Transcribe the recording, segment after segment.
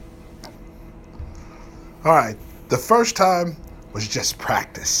All right. The first time was just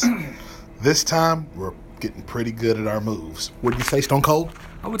practice. This time, we're getting pretty good at our moves. Wouldn't you say, Stone Cold?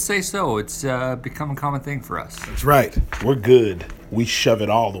 I would say so. It's become a common thing for us. That's right. We're good. We shove it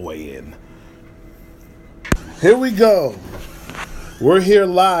all the way in. Here we go. We're here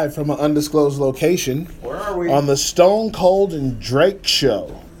live from an undisclosed location. Where are we? On the Stone Cold and Drake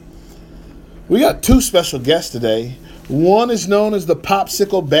show. We got two special guests today. One is known as the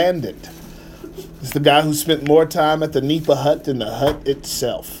Popsicle Bandit. It's the guy who spent more time at the Nipa Hut than the hut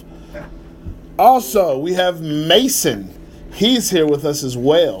itself. Also, we have Mason. He's here with us as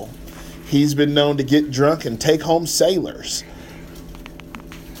well. He's been known to get drunk and take home sailors.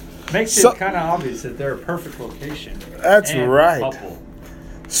 Makes it kind of obvious that they're a perfect location. That's right. Couple.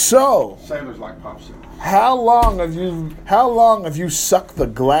 So, Sailors like popsicles. how long have you sucked the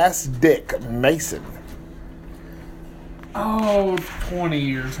glass dick of Mason? Oh, 20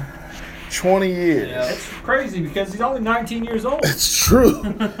 years. 20 years. Yeah, it's crazy because he's only 19 years old. It's true.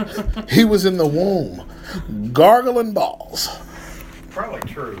 He was in the womb, gargling balls. Probably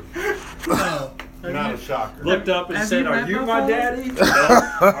true. Oh, Not a shocker. Looked up and Have said, you "Are met you my my father?" daddy?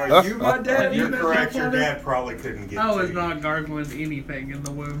 Are you my daddy?" You're met correct. my Your father? dad probably couldn't get I to was you. not gargling anything in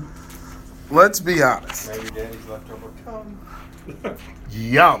the womb. Let's be honest. Maybe daddy's leftover cum.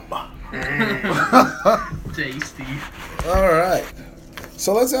 Yum. Tasty. All right.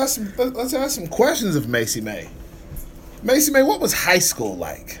 So let's ask some questions of Macy May. Macy May, what was high school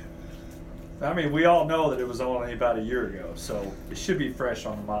like? I mean, we all know that it was only about a year ago, so it should be fresh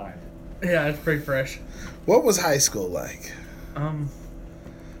on the mind. Yeah, it's pretty fresh. What was high school like? That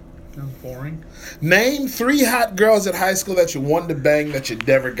was boring. Name 3 hot girls at high school that you wanted to bang that you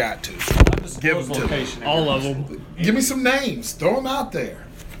never got to. Give 'em to me. Location. All of them. Give me some names. Throw them out there.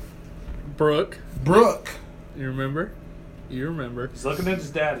 Brooke, Brooke. you remember? You remember? He's looking at his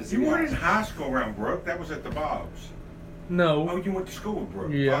dad as he You weren't in walks. high school around Brooke. That was at the Bob's. Oh, No. you went to school with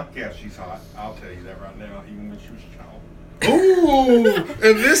Brooke. Yeah. Fuck yeah, she's hot. I'll tell you that right now, even when she was a child. Ooh,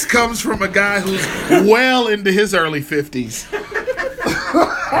 and this comes from a guy who's well into his early 50s.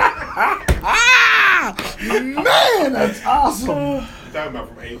 Man, that's awesome. I'm talking about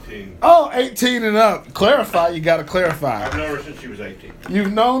from 18. Oh, 18 and up. Clarify, you got to clarify. I've known her since she was 18.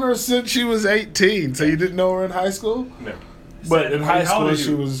 You've known her since she was 18, so you didn't know her in high school? No. But Said, in high "How old school, are she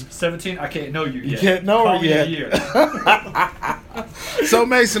you?" was... 17. I can't know you yet. can't know Call her me yet. a year. So,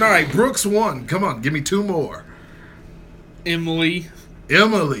 Mason, all right, Brooks won. Come on, give me 2 more. Emily,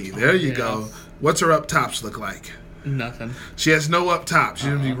 Emily, there you Yeah. go. What's her up tops look like? nothing. She has no up top. She's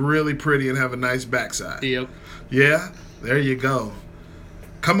going to be really pretty and have a nice backside. Yep. Yeah, there you go.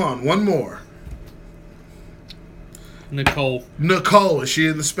 Come on, one more. Nicole, Nicole, is she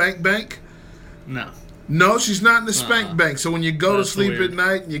in the spank bank? no. No, she's not in the spank bank. So when you go That's to sleep weird. at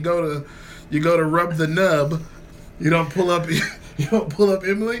night and you go to rub the nub, you don't pull up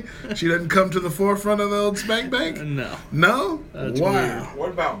Emily. She doesn't come to the forefront of the old spank bank. No. No, That's wow. weird. What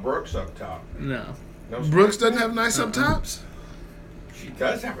about Brooks up top? No. No, Brooks doesn't have nice up tops. She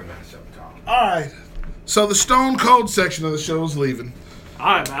does have a nice up top. All right. So the Stone Cold section of the show is leaving.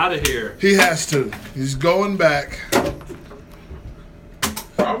 I'm out of here. He has to. He's going back.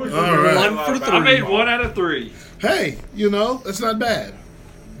 I was All right. one One for I made 1 out of 3. Hey, that's not bad.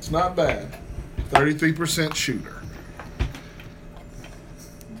 It's not bad. 33% shooter.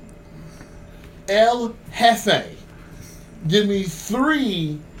 El Jefe. Give me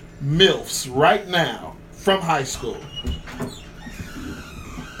 3 MILFs right now from high school.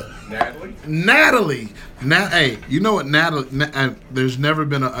 Natalie? Natalie. Hey, you know what Natalie... there's never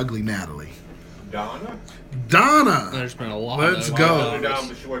been an ugly Natalie. Donna? Donna. There's been a lot Let's of go. Ugly Donna,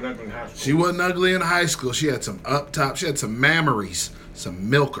 but she wasn't ugly in high school. She wasn't ugly in high school. She had some up top. She had some mammaries. Some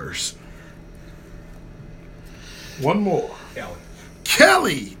milkers. One more. Kelly.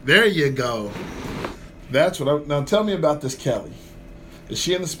 Kelly. There you go. That's what now tell me about this Kelly. Is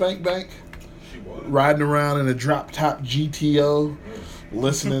she in the spank bank? She was. Riding around in a drop top GTO,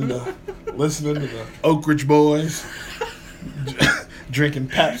 listening to the Oak Ridge Boys, drinking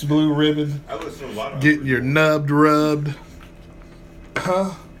Pabst Blue Ribbon, I listen to a lot of getting Oak your Ridge nubbed rubbed. Huh?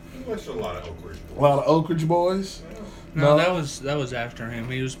 Boys. I listen to a lot of Oak Ridge Boys. A lot of Oak Ridge Boys. No, No. that was after him.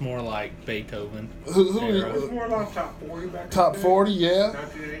 He was more like Beethoven. Who It was more like top 40 back top in the day. 40? Yeah.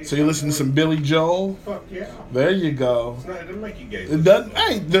 1980, So you listen to some Billy Joel. Fuck yeah. There you go. It doesn't make you gay. It doesn't.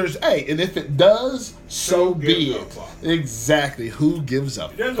 And if it does, so Who be gives a it. fuck? Exactly. Who gives a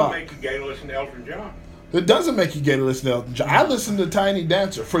It doesn't fuck? make you gay to listen to Elton John. It doesn't make you gay to listen to Elton John. I listened to Tiny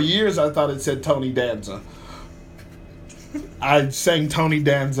Dancer. For years, I thought it said Tony Danza. I sang Tony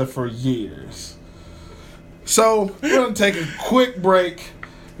Danza for years. So, we're going to take a quick break.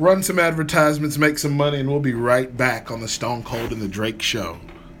 run some advertisements, make some money, and we'll be right back on the Stone Cold and the Drake Show.